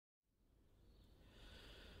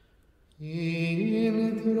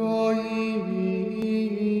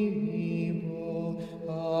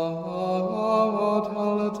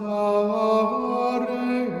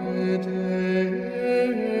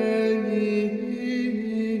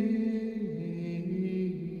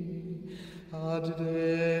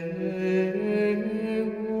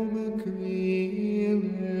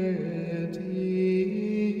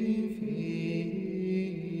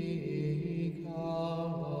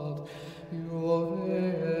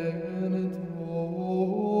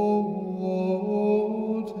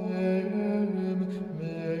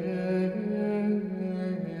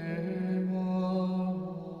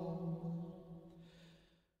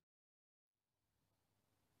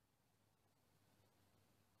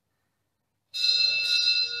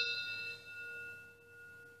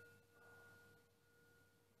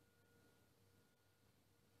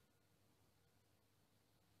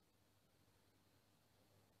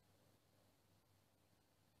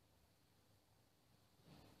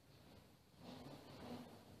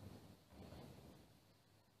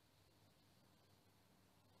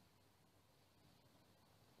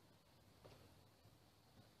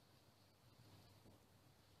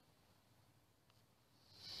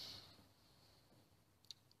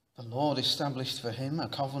The Lord established for him a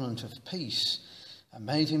covenant of peace and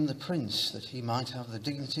made him the prince, that he might have the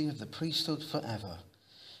dignity of the priesthood forever.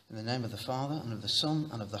 In the name of the Father, and of the Son,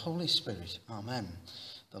 and of the Holy Spirit. Amen.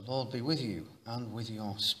 The Lord be with you, and with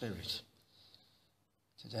your spirit.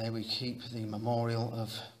 Today we keep the memorial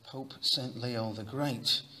of Pope St. Leo the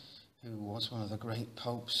Great, who was one of the great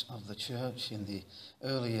popes of the Church in the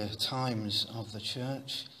earlier times of the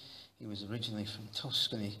Church. He was originally from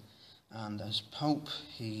Tuscany, and as Pope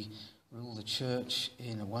he ruled the Church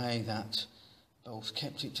in a way that both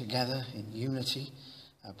kept it together in unity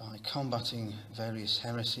by combating various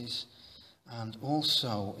heresies, and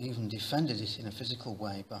also even defended it in a physical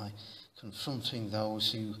way by confronting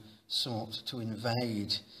those who sought to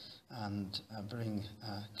invade and bring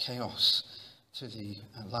chaos to the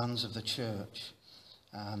lands of the Church.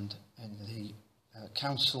 And in the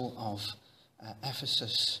Council of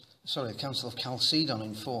the Council of Chalcedon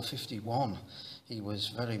in 451, he was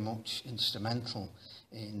very much instrumental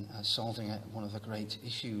in solving one of the great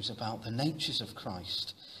issues about the natures of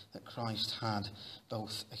Christ, that Christ had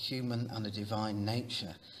both a human and a divine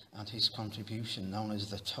nature, and his contribution, known as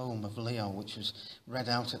the Tome of Leo, which was read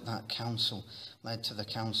out at that council, led to the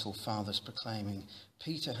council fathers proclaiming,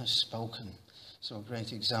 "Peter has spoken." So a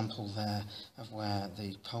great example there of where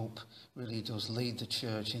the Pope really does lead the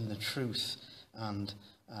Church in the truth and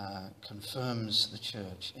confirms the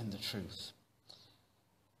Church in the truth.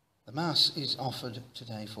 The Mass is offered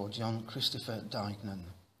today for John Christopher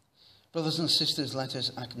Dignan. Brothers and sisters, let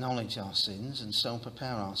us acknowledge our sins and so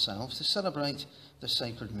prepare ourselves to celebrate the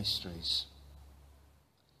sacred mysteries.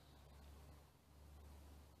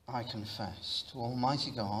 I confess to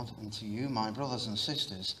Almighty God and to you, my brothers and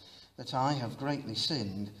sisters, that I have greatly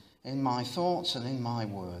sinned in my thoughts and in my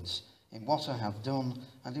words, in what I have done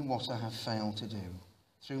and in what I have failed to do,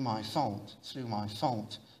 through my fault, through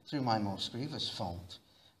my most grievous fault.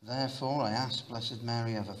 Therefore I ask Blessed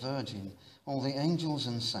Mary, ever Virgin, all the angels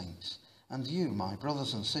and saints, and you, my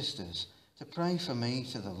brothers and sisters, to pray for me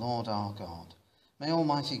to the Lord our God. May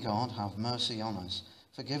Almighty God have mercy on us,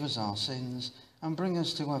 forgive us our sins, and bring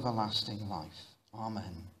us to everlasting life.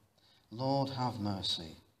 Amen. Lord, have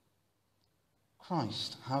mercy.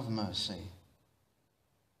 Christ, have mercy.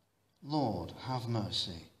 Lord, have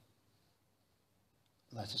mercy.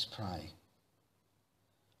 Let us pray.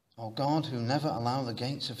 O God, who never allow the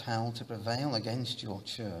gates of hell to prevail against your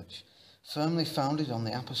Church, firmly founded on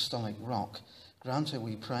the apostolic rock, grant her,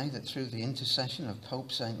 we pray, that through the intercession of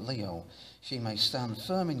Pope St. Leo, she may stand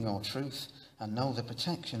firm in your truth and know the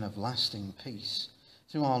protection of lasting peace.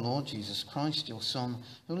 Through our Lord Jesus Christ, your Son,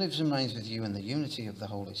 who lives and reigns with you in the unity of the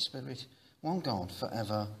Holy Spirit, one God, for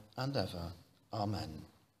ever and ever. Amen.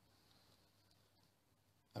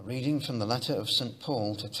 A reading from the letter of St.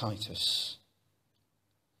 Paul to Titus.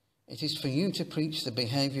 It is for you to preach the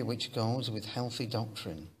behaviour which goes with healthy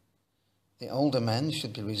doctrine. The older men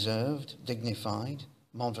should be reserved, dignified,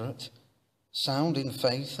 moderate, sound in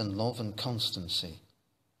faith and love and constancy.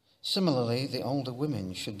 Similarly, the older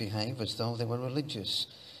women should behave as though they were religious,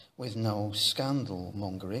 with no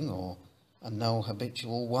scandal-mongering and no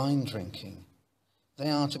habitual wine drinking. They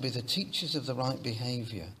are to be the teachers of the right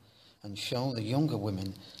behaviour and show the younger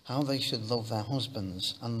women how they should love their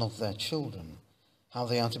husbands and love their children, how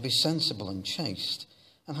they are to be sensible and chaste,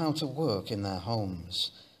 and how to work in their homes,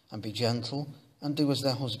 and be gentle and do as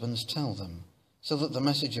their husbands tell them, so that the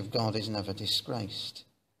message of God is never disgraced.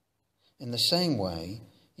 In the same way,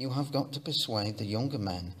 You have got to persuade the younger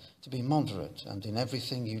men to be moderate, and in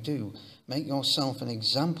everything you do, make yourself an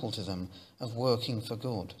example to them of working for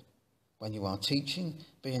good. When you are teaching,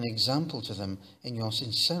 be an example to them in your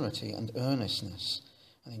sincerity and earnestness,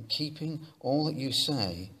 and in keeping all that you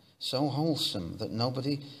say so wholesome that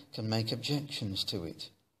nobody can make objections to it.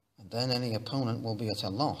 And then any opponent will be at a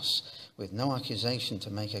loss, with no accusation to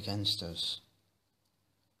make against us.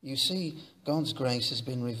 You see, God's grace has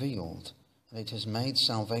been revealed, and it has made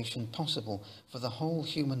salvation possible for the whole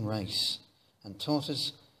human race, and taught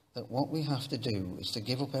us that what we have to do is to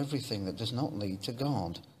give up everything that does not lead to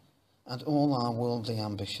God, and all our worldly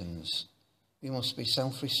ambitions. We must be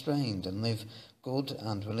self-restrained and live good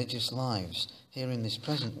and religious lives here in this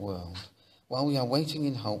present world, while we are waiting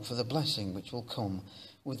in hope for the blessing which will come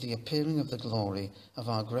with the appearing of the glory of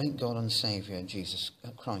our great God and Saviour,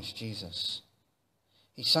 Christ Jesus.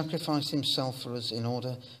 He sacrificed himself for us in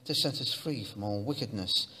order to set us free from all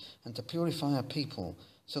wickedness and to purify our people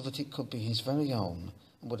so that it could be his very own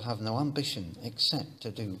and would have no ambition except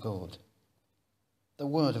to do good. The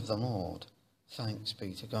word of the Lord. Thanks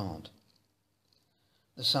be to God.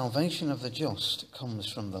 The salvation of the just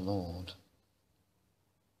comes from the Lord.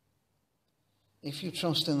 If you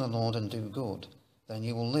trust in the Lord and do good, then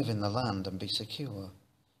you will live in the land and be secure.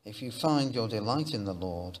 If you find your delight in the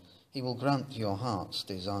Lord, he will grant your heart's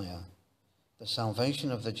desire. The salvation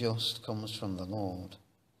of the just comes from the Lord.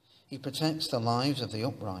 He protects the lives of the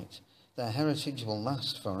upright. Their heritage will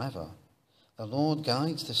last forever. The Lord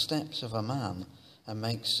guides the steps of a man and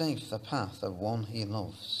makes safe the path of one he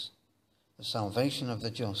loves. The salvation of the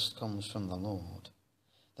just comes from the Lord.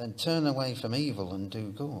 Then turn away from evil and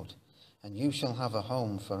do good, and you shall have a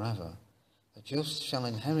home forever. The just shall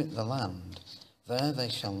inherit the land. There they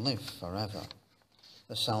shall live forever.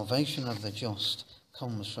 The salvation of the just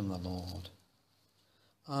comes from the Lord.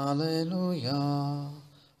 Alleluia,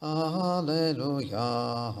 alleluia,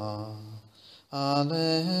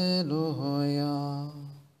 alleluia.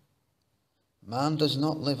 Man does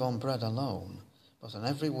not live on bread alone, but on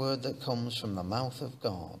every word that comes from the mouth of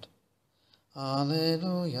God.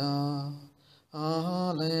 Alleluia,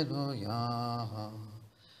 alleluia,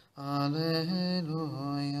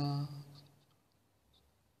 alleluia.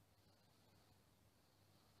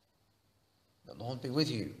 The Lord be with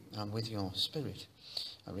you and with your spirit.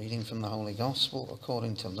 A reading from the Holy Gospel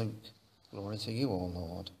according to Luke. Glory to you, O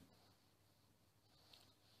Lord.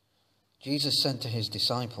 Jesus said to his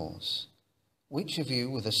disciples, "Which of you,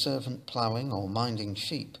 with a servant ploughing or minding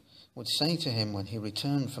sheep, would say to him when he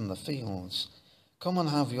returned from the fields, 'Come and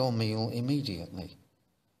have your meal immediately'?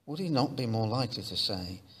 Would he not be more likely to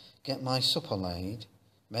say, 'Get my supper laid,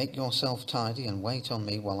 make yourself tidy and wait on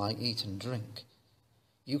me while I eat and drink'?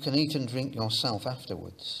 You can eat and drink yourself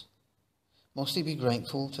afterwards. Must he be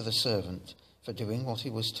grateful to the servant for doing what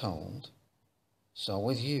he was told? So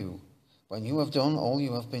with you, when you have done all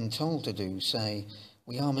you have been told to do, say,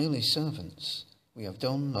 'We are merely servants. We have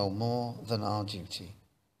done no more than our duty.'"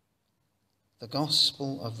 The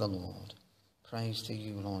Gospel of the Lord. Praise to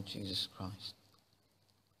you, Lord Jesus Christ.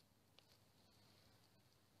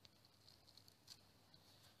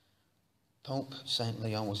 Pope St.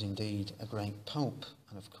 Leo was indeed a great pope,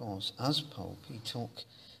 and of course, as pope, he took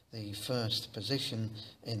the first position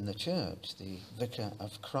in the church, the vicar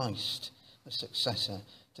of Christ, the successor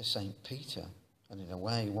to St. Peter, and in a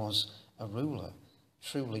way was a ruler,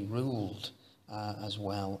 truly ruled as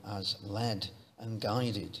well as led and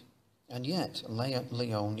guided. And yet,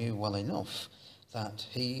 Leo knew well enough that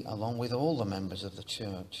he, along with all the members of the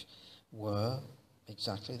church, were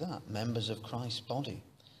exactly that, members of Christ's body.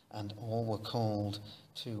 And all were called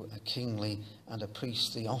to a kingly and a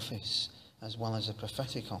priestly office, as well as a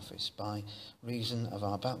prophetic office, by reason of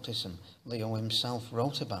our baptism. Leo himself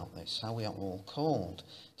wrote about this, how we are all called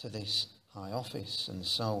to this high office. And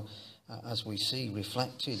so, as we see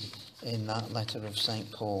reflected in that letter of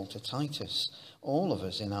St. Paul to Titus, all of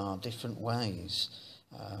us in our different ways,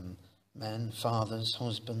 men, fathers,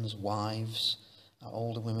 husbands, wives,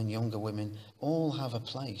 older women, younger women, all have a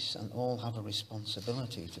place and all have a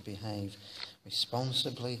responsibility to behave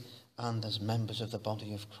responsibly, and as members of the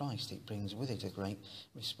body of Christ, it brings with it a great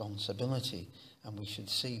responsibility. And we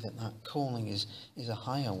should see that that calling is a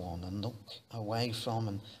higher one, and look away from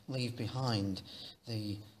and leave behind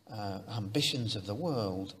the ambitions of the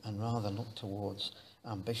world, and rather look towards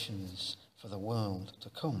ambitions for the world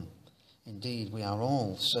to come. Indeed, we are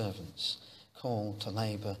all servants called to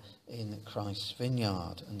labour in Christ's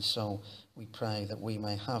vineyard, and so we pray that we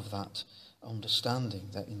may have that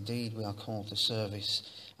understanding that indeed we are called to service,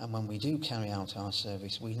 and when we do carry out our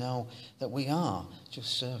service, we know that we are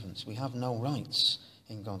just servants. We have no rights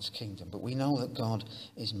in God's kingdom. But we know that God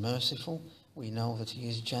is merciful. We know that he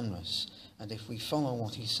is generous. And if we follow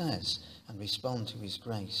what he says and respond to his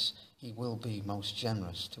grace, he will be most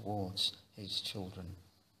generous towards his children.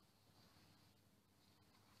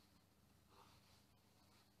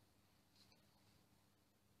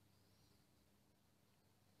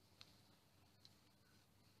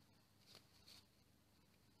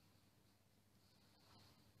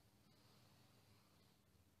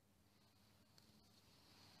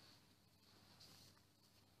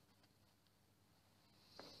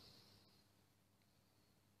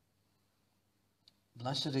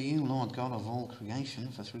 Blessed are you, Lord God of all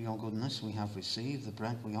creation, for through your goodness we have received the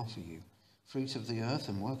bread we offer you, fruit of the earth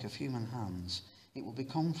and work of human hands. It will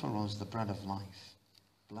become for us the bread of life.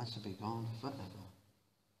 Blessed be God forever.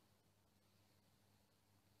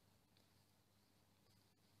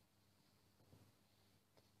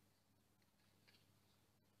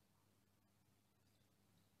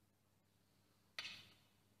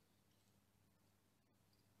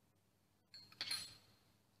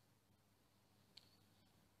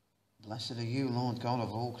 Blessed are you, Lord God of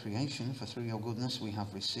all creation, for through your goodness we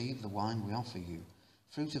have received the wine we offer you,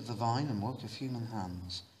 fruit of the vine and work of human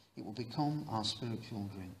hands. It will become our spiritual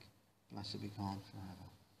drink. Blessed be God forever.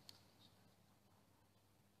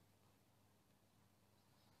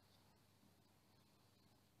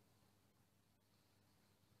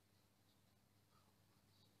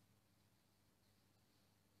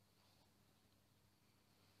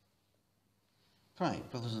 Pray,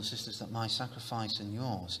 brothers and sisters, that my sacrifice and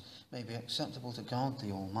yours may be acceptable to God,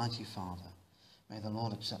 the Almighty Father. May the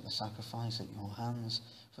Lord accept the sacrifice at your hands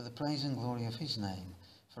for the praise and glory of his name,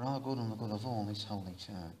 for our good and the good of all his holy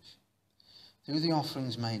church. Through the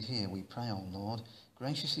offerings made here, we pray, O Lord,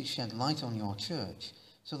 graciously shed light on your church,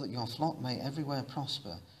 so that your flock may everywhere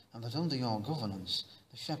prosper, and that under your governance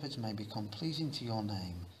the shepherds may become pleasing to your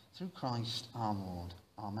name, through Christ our Lord.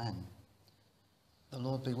 Amen. The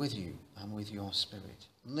Lord be with you and with your spirit.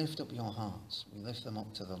 Lift up your hearts. We lift them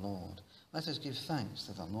up to the Lord. Let us give thanks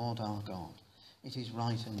to the Lord our God. It is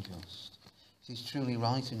right and just. It is truly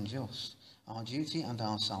right and just, our duty and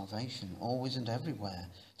our salvation, always and everywhere,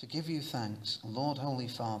 to give you thanks, Lord, Holy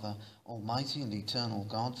Father, Almighty and eternal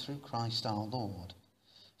God, through Christ our Lord.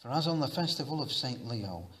 For as on the festival of St.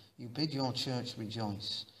 Leo you bid your church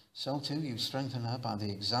rejoice, so too you strengthen her by the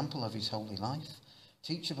example of his holy life,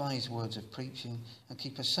 teach her by his words of preaching, and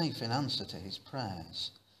keep her safe in answer to his prayers.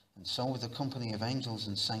 And so with the company of angels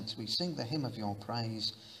and saints we sing the hymn of your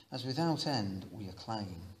praise, as without end we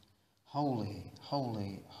acclaim. Holy,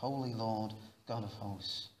 holy, holy Lord, God of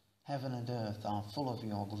hosts, heaven and earth are full of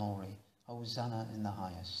your glory. Hosanna in the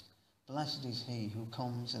highest. Blessed is he who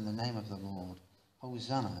comes in the name of the Lord.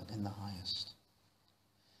 Hosanna in the highest.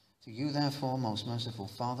 To you, therefore, most merciful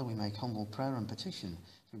Father, we make humble prayer and petition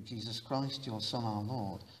through Jesus Christ, your Son, our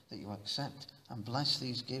Lord, that you accept and bless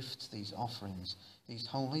these gifts, these offerings, these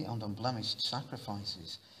holy and unblemished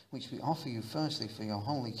sacrifices, which we offer you firstly for your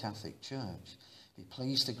holy Catholic Church. Be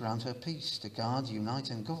pleased to grant her peace, to guard, unite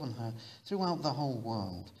and govern her throughout the whole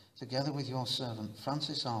world, together with your servant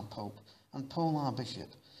Francis our Pope and Paul our Bishop,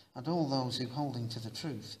 and all those who, holding to the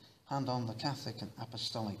truth, hand on the Catholic and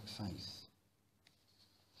Apostolic faith.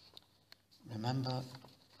 Remember,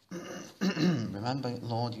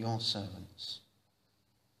 Lord, your servants.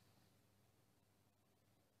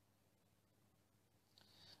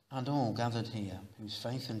 And all gathered here, whose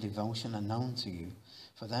faith and devotion are known to you.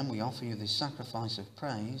 For them we offer you this sacrifice of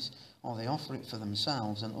praise, or they offer it for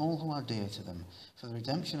themselves and all who are dear to them, for the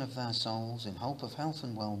redemption of their souls, in hope of health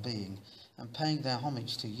and well-being, and paying their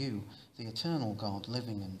homage to you, the eternal God,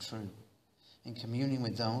 living and true. In communion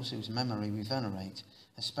with those whose memory we venerate,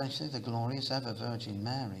 especially the glorious ever Virgin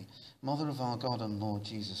Mary, Mother of our God and Lord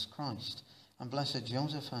Jesus Christ, and blessed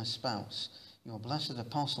Joseph, her spouse, your blessed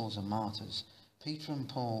apostles and martyrs, Peter and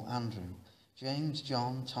Paul, Andrew, James,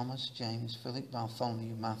 John, Thomas, James, Philip,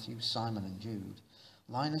 Bartholomew, Matthew, Simon and Jude,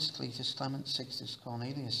 Linus, Cletus, Clement, Sixtus,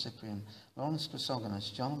 Cornelius, Cyprian, Lawrence,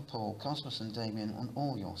 Chrysogonus, John and Paul, Cosmas and Damien, and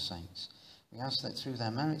all your saints. We ask that through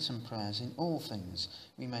their merits and prayers in all things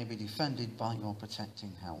we may be defended by your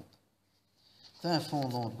protecting help. Therefore,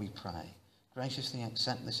 Lord, we pray, graciously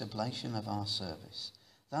accept this oblation of our service,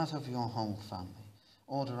 that of your whole family.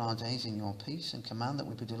 Order our days in your peace, and command that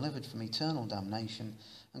we be delivered from eternal damnation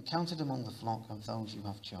and counted among the flock of those you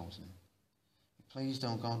have chosen. Be pleased,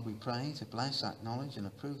 O God, we pray, to bless, acknowledge and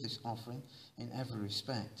approve this offering in every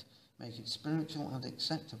respect. Make it spiritual and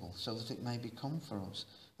acceptable, so that it may become for us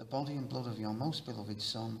the body and blood of your most beloved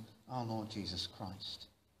Son, our Lord Jesus Christ.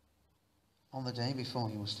 On the day before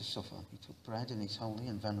he was to suffer, he took bread in his holy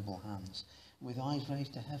and venerable hands, With eyes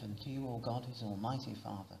raised to heaven, to you, O God, his almighty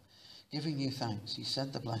Father, giving you thanks, he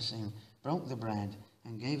said the blessing, broke the bread,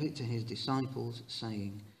 and gave it to his disciples,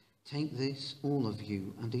 saying, "Take this, all of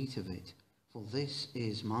you, and eat of it, for this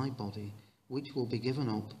is my body, which will be given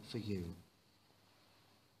up for you."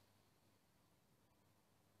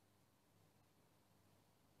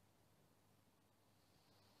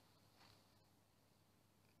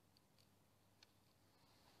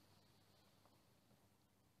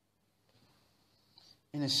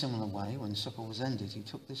 In a similar way, when supper was ended, he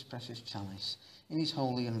took this precious chalice in his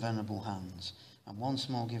holy and venerable hands, and once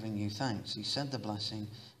more giving you thanks, he said the blessing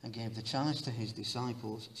and gave the chalice to his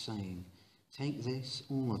disciples, saying, "Take this,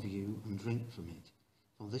 all of you, and drink from it,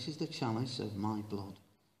 for this is the chalice of my blood,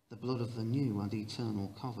 the blood of the new and eternal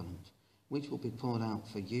covenant, which will be poured out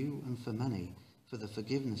for you and for many for the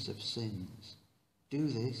forgiveness of sins. Do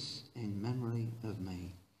this in memory of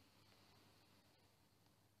me."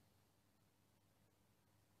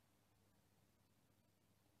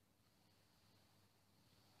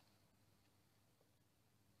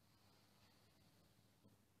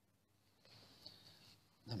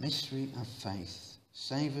 The mystery of faith.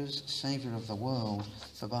 Save us, Saviour of the world,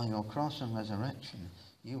 for by your cross and resurrection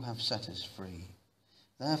you have set us free.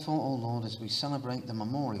 Therefore, O Lord, as we celebrate the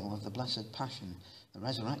memorial of the blessed Passion, the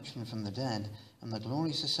resurrection from the dead, and the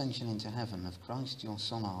glorious ascension into heaven of Christ your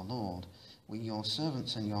Son, our Lord, we, your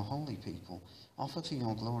servants and your holy people, offer to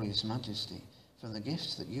your glorious majesty, for the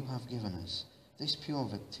gifts that you have given us, this pure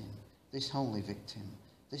victim, this holy victim,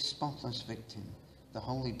 this spotless victim, the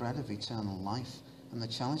holy bread of eternal life, and the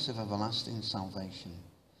chalice of everlasting salvation.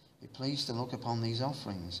 Be pleased to look upon these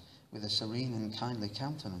offerings with a serene and kindly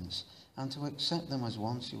countenance, and to accept them as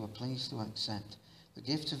once you were pleased to accept the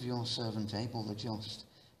gift of your servant Abel the just,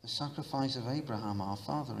 the sacrifice of Abraham our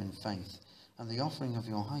father in faith, and the offering of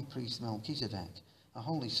your high priest Melchizedek, a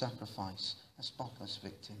holy sacrifice, a spotless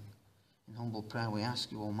victim. In humble prayer we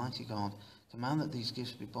ask you, Almighty God, command that these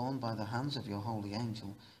gifts be borne by the hands of your holy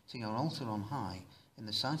angel to your altar on high, in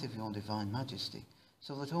the sight of your divine majesty,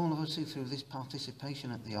 so that all of us who through this participation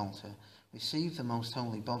at the altar receive the most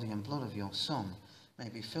holy body and blood of your Son may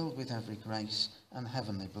be filled with every grace and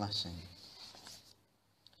heavenly blessing.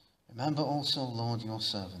 Remember also, Lord, your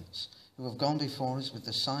servants, who have gone before us with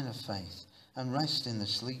the sign of faith, and rest in the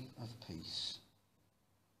sleep of peace.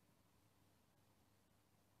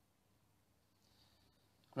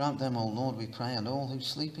 Grant them, O Lord, we pray, and all who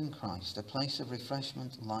sleep in Christ, a place of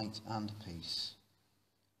refreshment, light, and peace.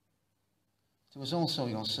 To us also,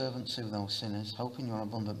 your servants, who, though sinners, hope in your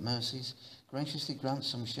abundant mercies, graciously grant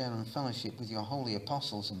some share and fellowship with your holy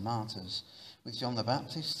apostles and martyrs, with John the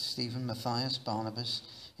Baptist, Stephen, Matthias, Barnabas,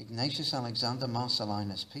 Ignatius, Alexander,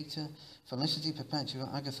 Marcellinus, Peter, Felicity, Perpetua,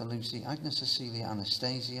 Agatha, Lucy, Agnes, Cecilia,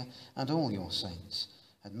 Anastasia, and all your saints.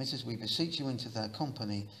 Admit us, we beseech you, into their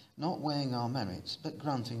company, not weighing our merits, but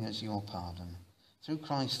granting us your pardon. Through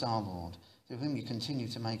Christ our Lord, through whom you continue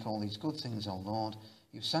to make all these good things, O Lord,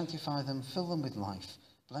 you sanctify them, fill them with life,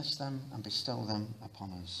 bless them, and bestow them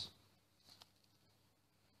upon us.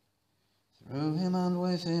 Through him and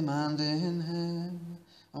with him and in him,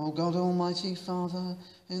 O God, Almighty Father,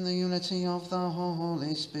 in the unity of the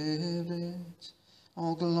Holy Spirit,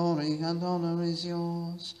 all glory and honour is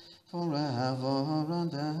yours forever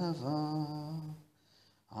and ever.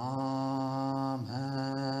 Amen.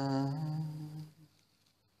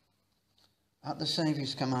 At the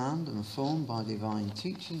Saviour's command and formed by divine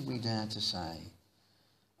teaching, we dare to say,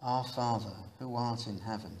 Our Father, who art in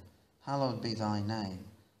heaven, hallowed be thy name.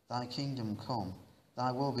 Thy kingdom come,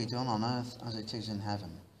 thy will be done on earth as it is in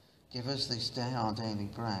heaven. Give us this day our daily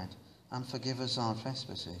bread, and forgive us our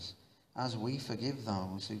trespasses, as we forgive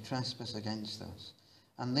those who trespass against us.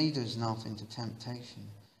 And lead us not into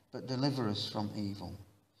temptation, but deliver us from evil.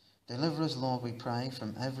 Deliver us, Lord, we pray,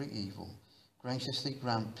 from every evil. Graciously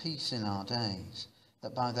grant peace in our days,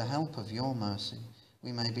 that by the help of your mercy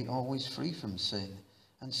we may be always free from sin,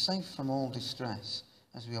 and safe from all distress,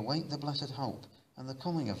 as we await the blessed hope and the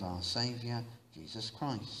coming of our Saviour, Jesus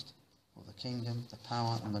Christ. For the kingdom, the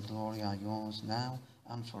power, and the glory are yours, now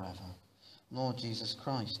and forever. Lord Jesus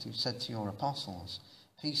Christ, who said to your apostles,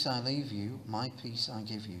 Peace I leave you, my peace I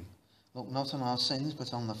give you. Look not on our sins,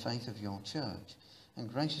 but on the faith of your church,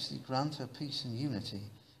 and graciously grant her peace and unity,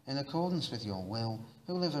 in accordance with your will,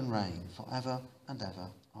 who live and reign for ever and ever.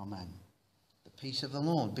 Amen. The peace of the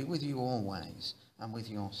Lord be with you always, and with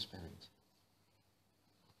your spirit.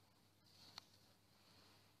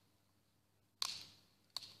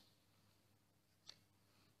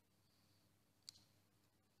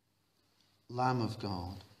 Lamb of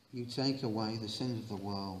God, you take away the sins of the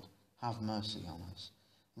world, have mercy on us.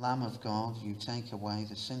 Lamb of God, you take away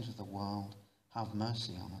the sins of the world, have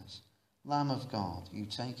mercy on us. Lamb of God, you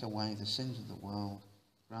take away the sins of the world,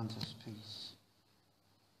 grant us peace.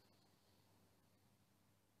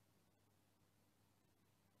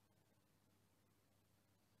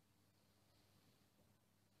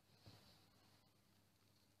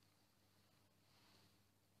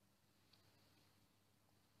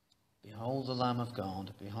 Behold the Lamb of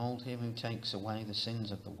God, behold him who takes away the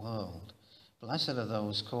sins of the world. Blessed are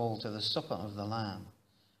those called to the supper of the Lamb.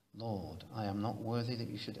 Lord, I am not worthy that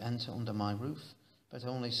you should enter under my roof, but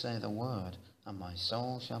only say the word, and my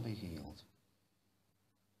soul shall be healed.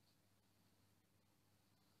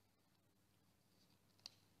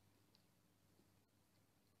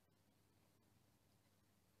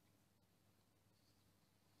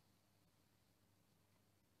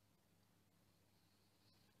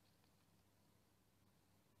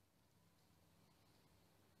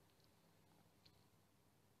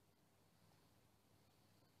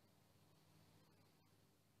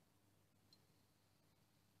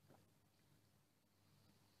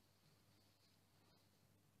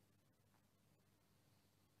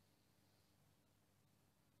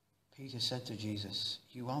 Peter said to Jesus,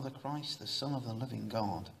 "You are the Christ, the Son of the living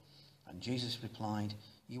God." And Jesus replied,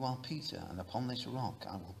 "You are Peter, and upon this rock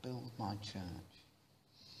I will build my church."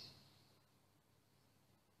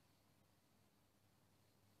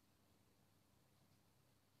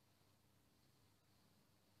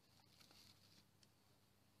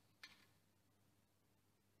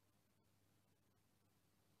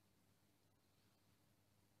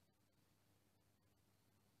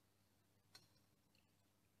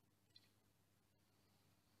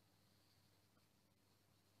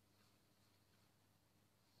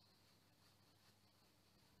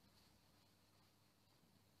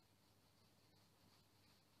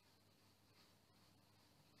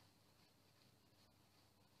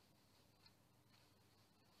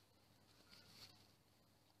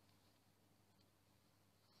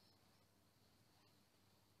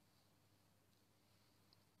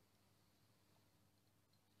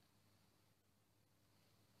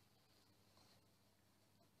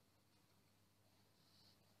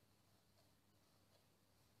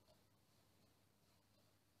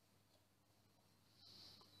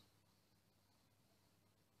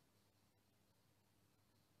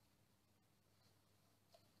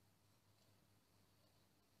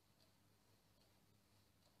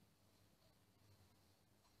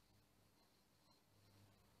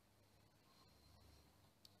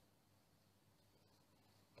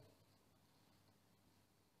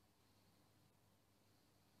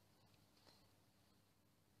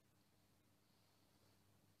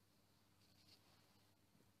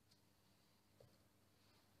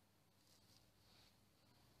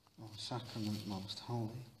 O sacrament most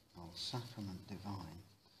holy, O sacrament divine,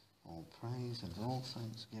 all praise and all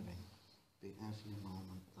thanksgiving be every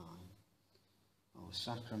moment thine. O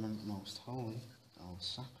sacrament most holy, O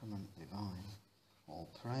sacrament divine, all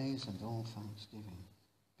praise and all thanksgiving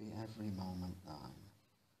be every moment thine.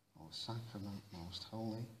 O sacrament most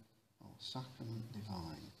holy, O sacrament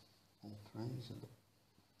divine, all praise and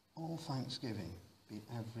all thanksgiving be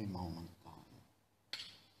every moment thine.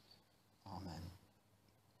 Amen.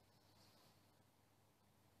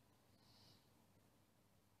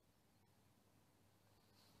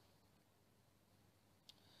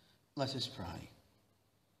 Let us pray.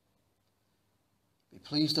 Be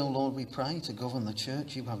pleased, O Lord, we pray, to govern the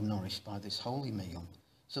church you have nourished by this holy meal,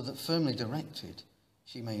 so that, firmly directed,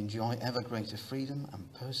 she may enjoy ever greater freedom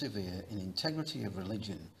and persevere in integrity of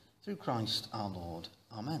religion, through Christ our Lord.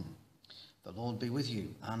 Amen. The Lord be with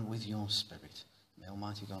you and with your spirit. May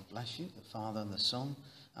Almighty God bless you, the Father, the Son,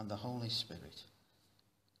 and the Holy Spirit.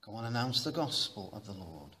 Go and announce the gospel of the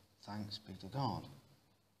Lord. Thanks be to God.